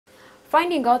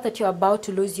Finding out that you're about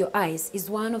to lose your eyes is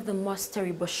one of the most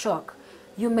terrible shock.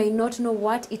 You may not know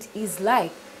what it is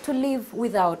like to live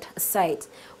without sight.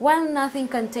 While nothing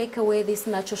can take away this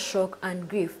natural shock and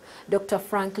grief, Dr.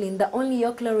 Franklin, the only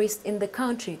ocularist in the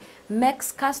country,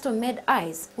 makes custom-made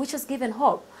eyes, which has given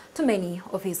hope to many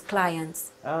of his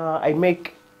clients. I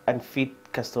make and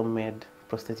fit custom-made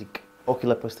prosthetic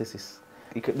ocular prosthesis.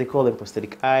 They call them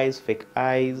prosthetic eyes, fake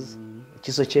eyes,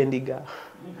 chisochendiga.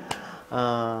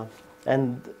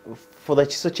 And for the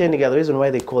chisochendiga, the reason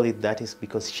why they call it that is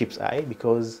because sheep's eye,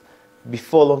 because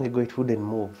before long ago it wouldn't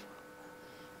move.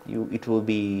 It will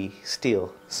be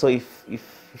still. So if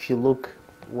you look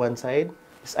one side,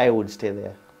 this eye would stay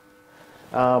there.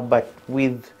 But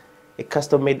with a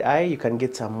custom-made eye, you can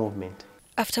get some movement.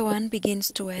 After one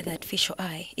begins to wear the artificial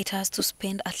eye, it has to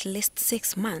spend at least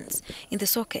 6 months in the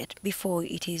socket before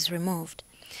it is removed.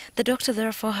 The doctor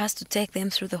therefore has to take them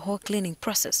through the whole cleaning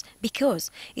process because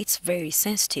it's very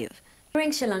sensitive.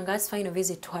 During Shelanga's final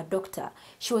visit to her doctor,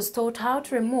 she was taught how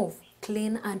to remove,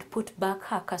 clean and put back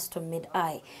her custom-made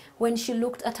eye. When she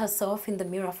looked at herself in the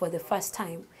mirror for the first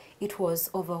time, it was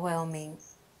overwhelming.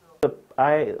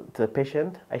 The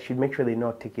patient, I should make sure they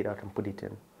not take it out and put it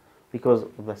in, because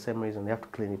of the same reason, they have to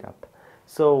clean it up.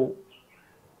 So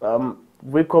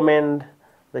recommend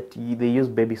that they use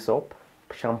baby soap,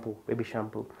 shampoo, baby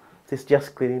shampoo. So it's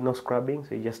just cleaning, no scrubbing,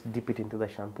 so you just dip it into the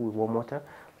shampoo with warm water,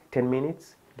 10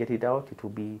 minutes, get it out, it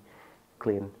will be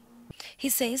clean. He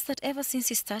says that ever since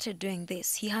he started doing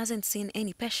this, he hasn't seen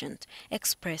any patient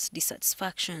express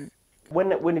dissatisfaction.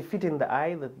 When you fit in the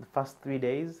eye, the first 3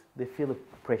 days, they feel the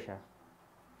pressure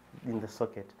in the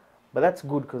socket. But that's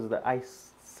good because the eye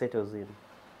settles in.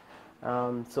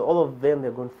 So all of them,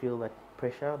 they're going to feel that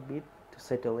pressure a bit to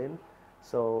settle in.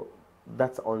 So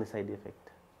that's the only side effect.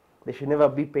 There should never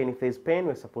be pain. If there's pain,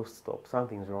 we're supposed to stop.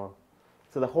 Something's wrong.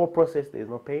 So the whole process, there's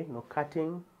no pain, no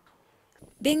cutting.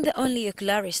 Being the only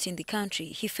ocularist in the country,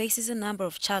 he faces a number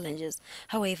of challenges.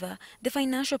 However, the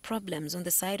financial problems on the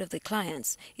side of the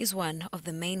clients is one of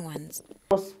the main ones.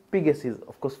 The most biggest is,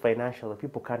 of course, financial.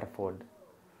 People can't afford.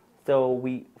 So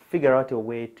we figure out a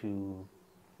way to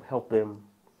help them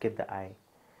get the eye.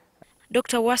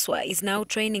 Dr. Wasswa is now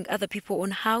training other people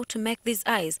on how to make these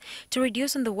eyes to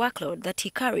reduce on the workload that he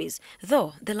carries,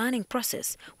 though the learning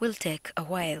process will take a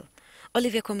while.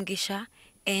 OLIVIA KOMUGISHA,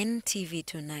 NTV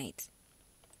Tonight.